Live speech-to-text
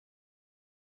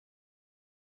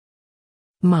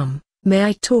Mum, may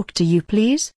I talk to you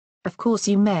please? Of course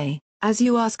you may, as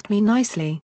you asked me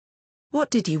nicely.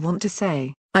 What did you want to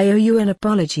say? I owe you an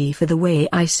apology for the way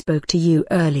I spoke to you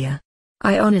earlier.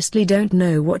 I honestly don't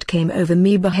know what came over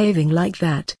me behaving like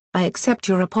that. I accept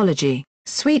your apology,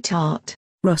 sweetheart.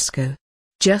 Roscoe.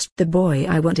 Just the boy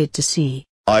I wanted to see.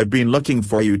 I've been looking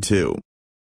for you too.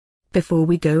 Before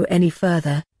we go any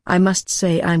further, I must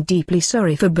say I'm deeply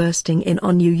sorry for bursting in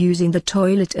on you using the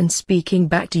toilet and speaking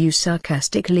back to you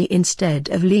sarcastically instead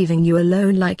of leaving you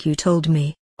alone like you told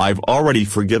me. I've already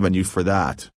forgiven you for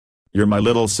that. You're my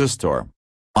little sister.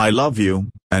 I love you,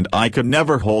 and I could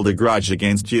never hold a grudge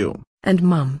against you. And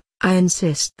Mum, I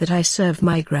insist that I serve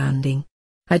my grounding.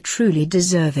 I truly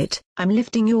deserve it. I'm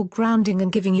lifting your grounding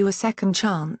and giving you a second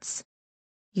chance.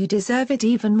 You deserve it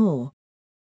even more.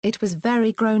 It was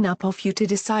very grown up of you to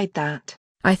decide that.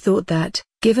 I thought that,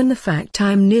 given the fact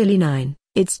I'm nearly 9,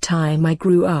 it's time I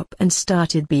grew up and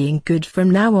started being good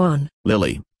from now on.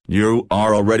 Lily, you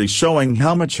are already showing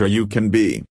how mature you can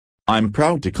be. I'm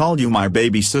proud to call you my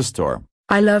baby sister.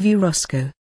 I love you,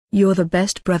 Roscoe. You're the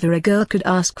best brother a girl could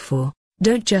ask for.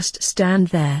 Don't just stand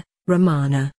there,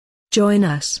 Romana. Join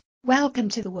us. Welcome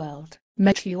to the world,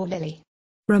 mature Lily.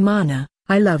 Romana,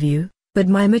 I love you, but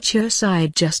my mature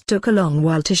side just took a long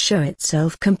while to show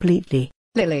itself completely.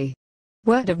 Lily.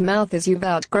 Word of mouth is you've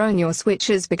outgrown your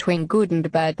switches between good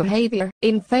and bad behavior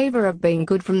in favor of being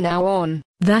good from now on.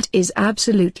 That is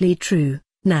absolutely true,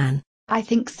 Nan. I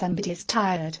think somebody's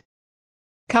tired.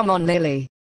 Come on, Lily.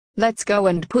 Let's go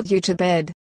and put you to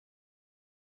bed.